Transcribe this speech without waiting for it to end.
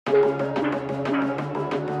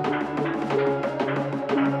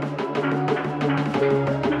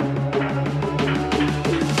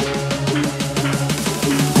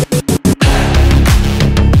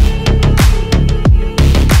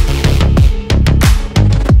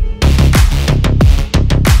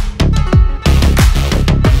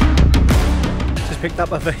Picked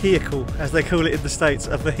up a vehicle, as they call it in the States,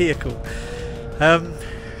 a vehicle.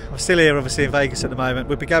 I'm still here obviously in Vegas at the moment.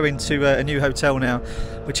 We'll be going to a new hotel now.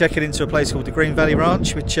 We're checking into a place called the Green Valley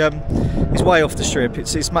Ranch, which is way off the strip.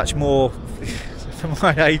 It's much more for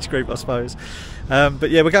my age group, I suppose.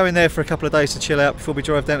 But yeah, we're going there for a couple of days to chill out before we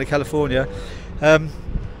drive down to California. I've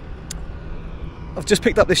just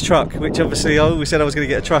picked up this truck, which obviously I always said I was going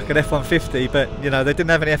to get a truck, an F-150, but you know, they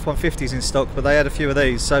didn't have any F-150s in stock, but they had a few of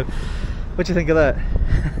these. So what do you think of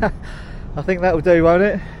that? I think that'll do, won't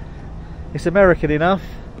it? It's American enough,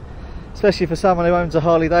 especially for someone who owns a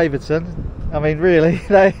Harley Davidson. I mean, really,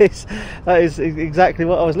 that is exactly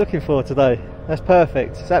what I was looking for today. That's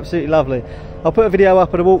perfect. It's absolutely lovely. I'll put a video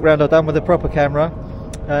up of the walk round I've done with a proper camera,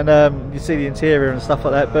 and you see the interior and stuff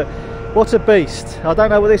like that. But what a beast! I don't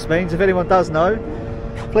know what this means. If anyone does know,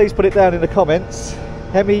 please put it down in the comments.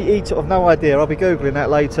 Hemi, sort of no idea. I'll be googling that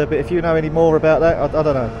later. But if you know any more about that, I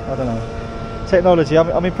don't know. I don't know. Technology,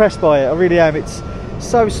 I'm impressed by it. I really am. It's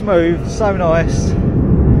so smooth, so nice.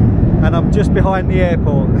 And I'm just behind the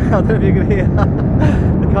airport. I don't know if you can hear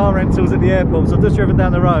the car rentals at the airport. So I've just driven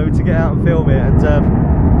down the road to get out and film it. And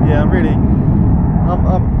yeah,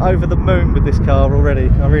 I'm over the moon with this car already.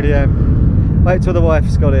 I really am. Wait till the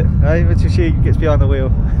wife's got it, eh? Wait till she gets behind the wheel.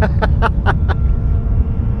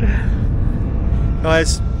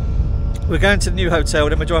 Guys, we're going to the new hotel,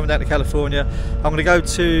 then we're driving down to California. I'm going to go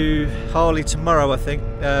to Harley tomorrow, I think.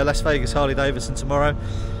 Las Vegas Harley Davidson tomorrow.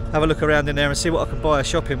 Have a look around in there and see what I can buy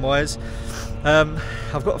shopping wise.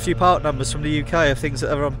 I've got a few part numbers from the UK of things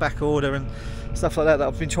that are on back order and stuff like that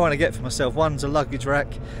I've been trying to get for myself. One's a luggage rack.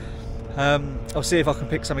 I'll see if I can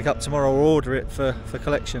pick something up tomorrow or order it for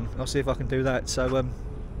collection. I'll see if I can do that. So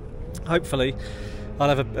hopefully I'll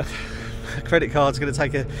have a credit card's going to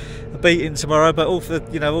take a beating tomorrow, but all for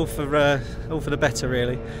the better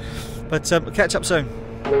really. But catch up soon.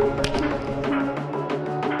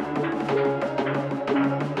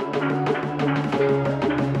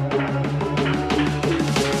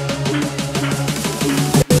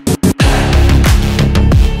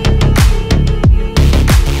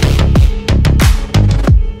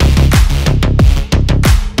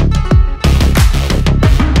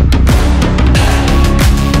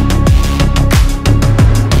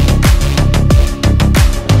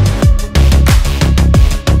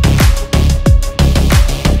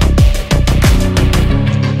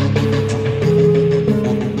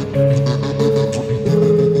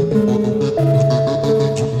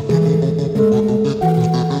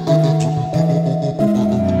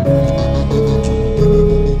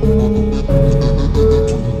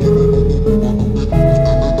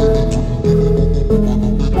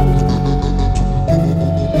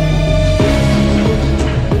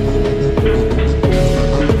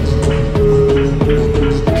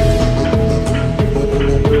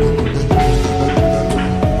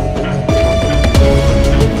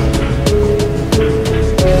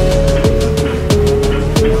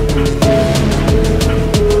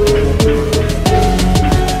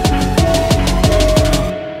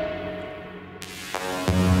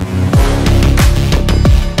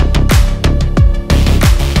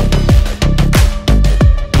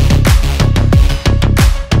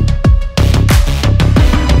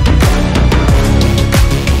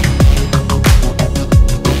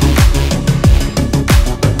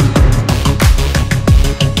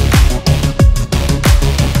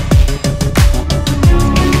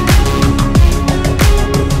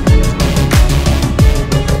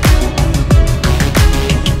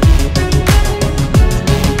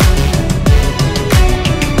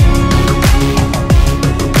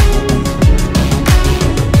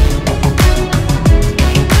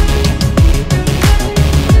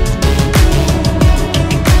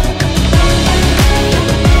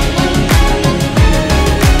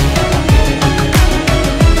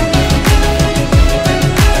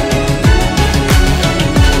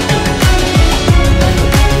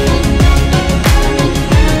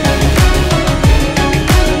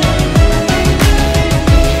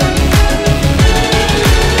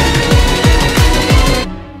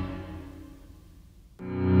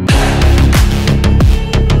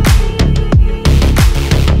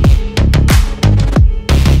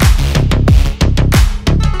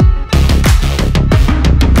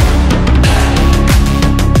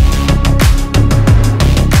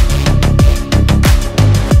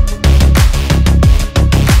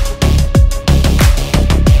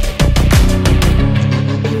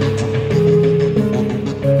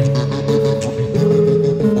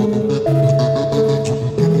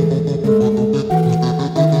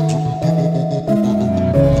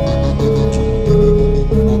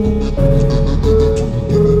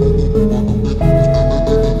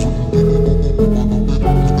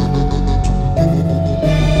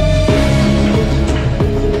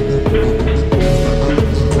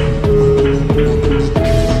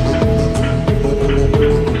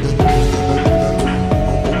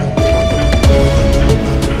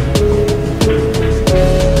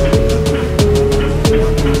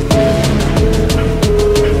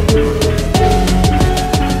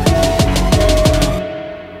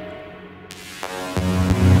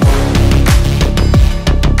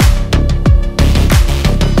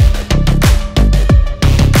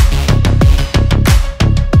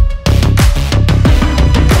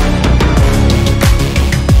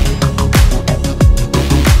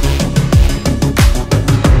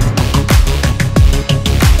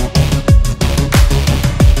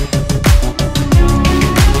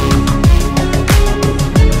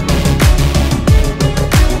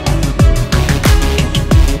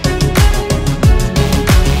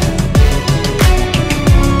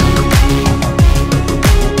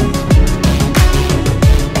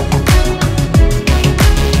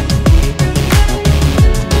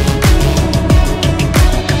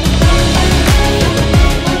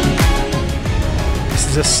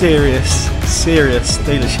 a serious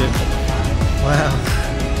dealership. Wow.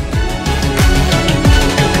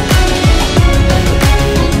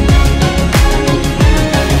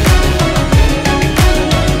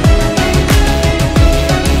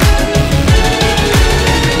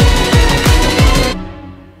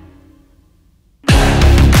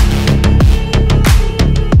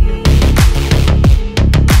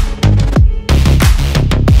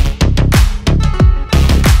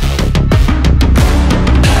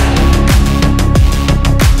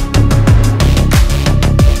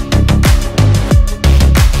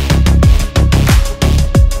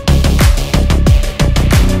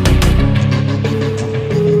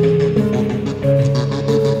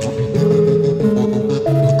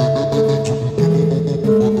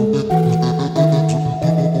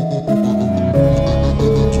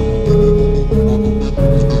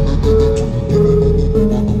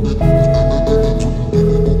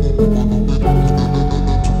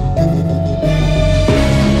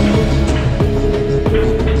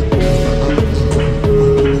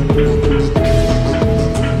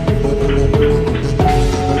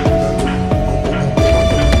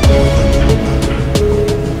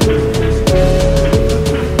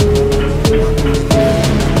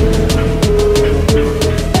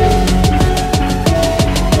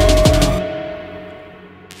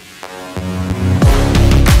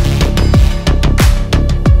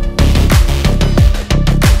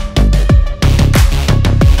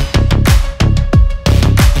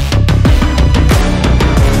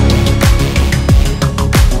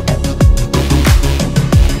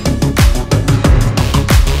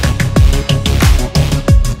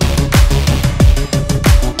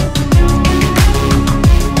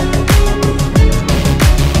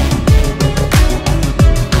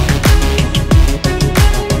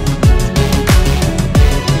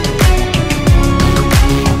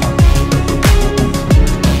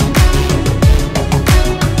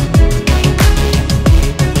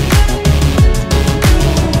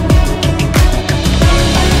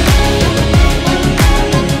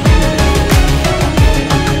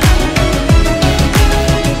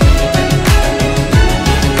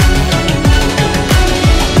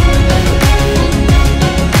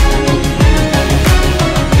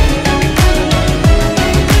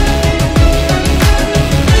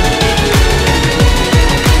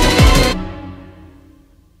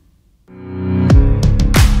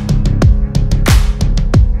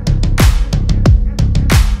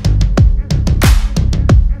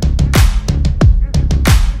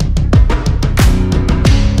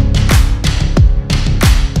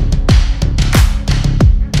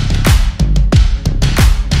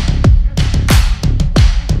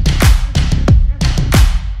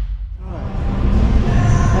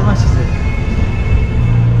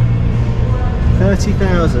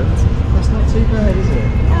 That's not too bad, is it?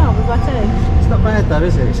 Oh, we've got two. It's not bad though,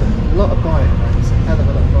 is it? It's a lot of buying, mate. It's a hell of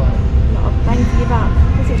a lot of buying. A lot of bang for your buck.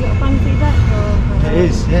 Is it a lot of bang for your buck? Or... It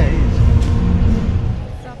is, yeah, it is.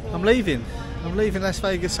 I'm leaving Las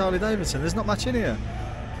Vegas Harley Davidson. There's not much in here.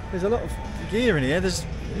 There's a lot of gear in here. There's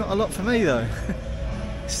not a lot for me though.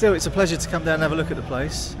 Still, it's a pleasure to come down and have a look at the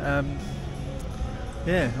place.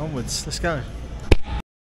 Yeah, onwards. Let's go.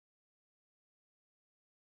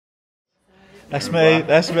 That's me.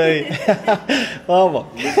 That's me. Oh my!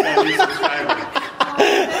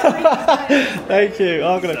 Thank you.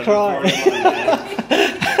 I'm gonna cry.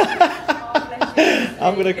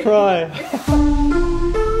 I'm gonna cry.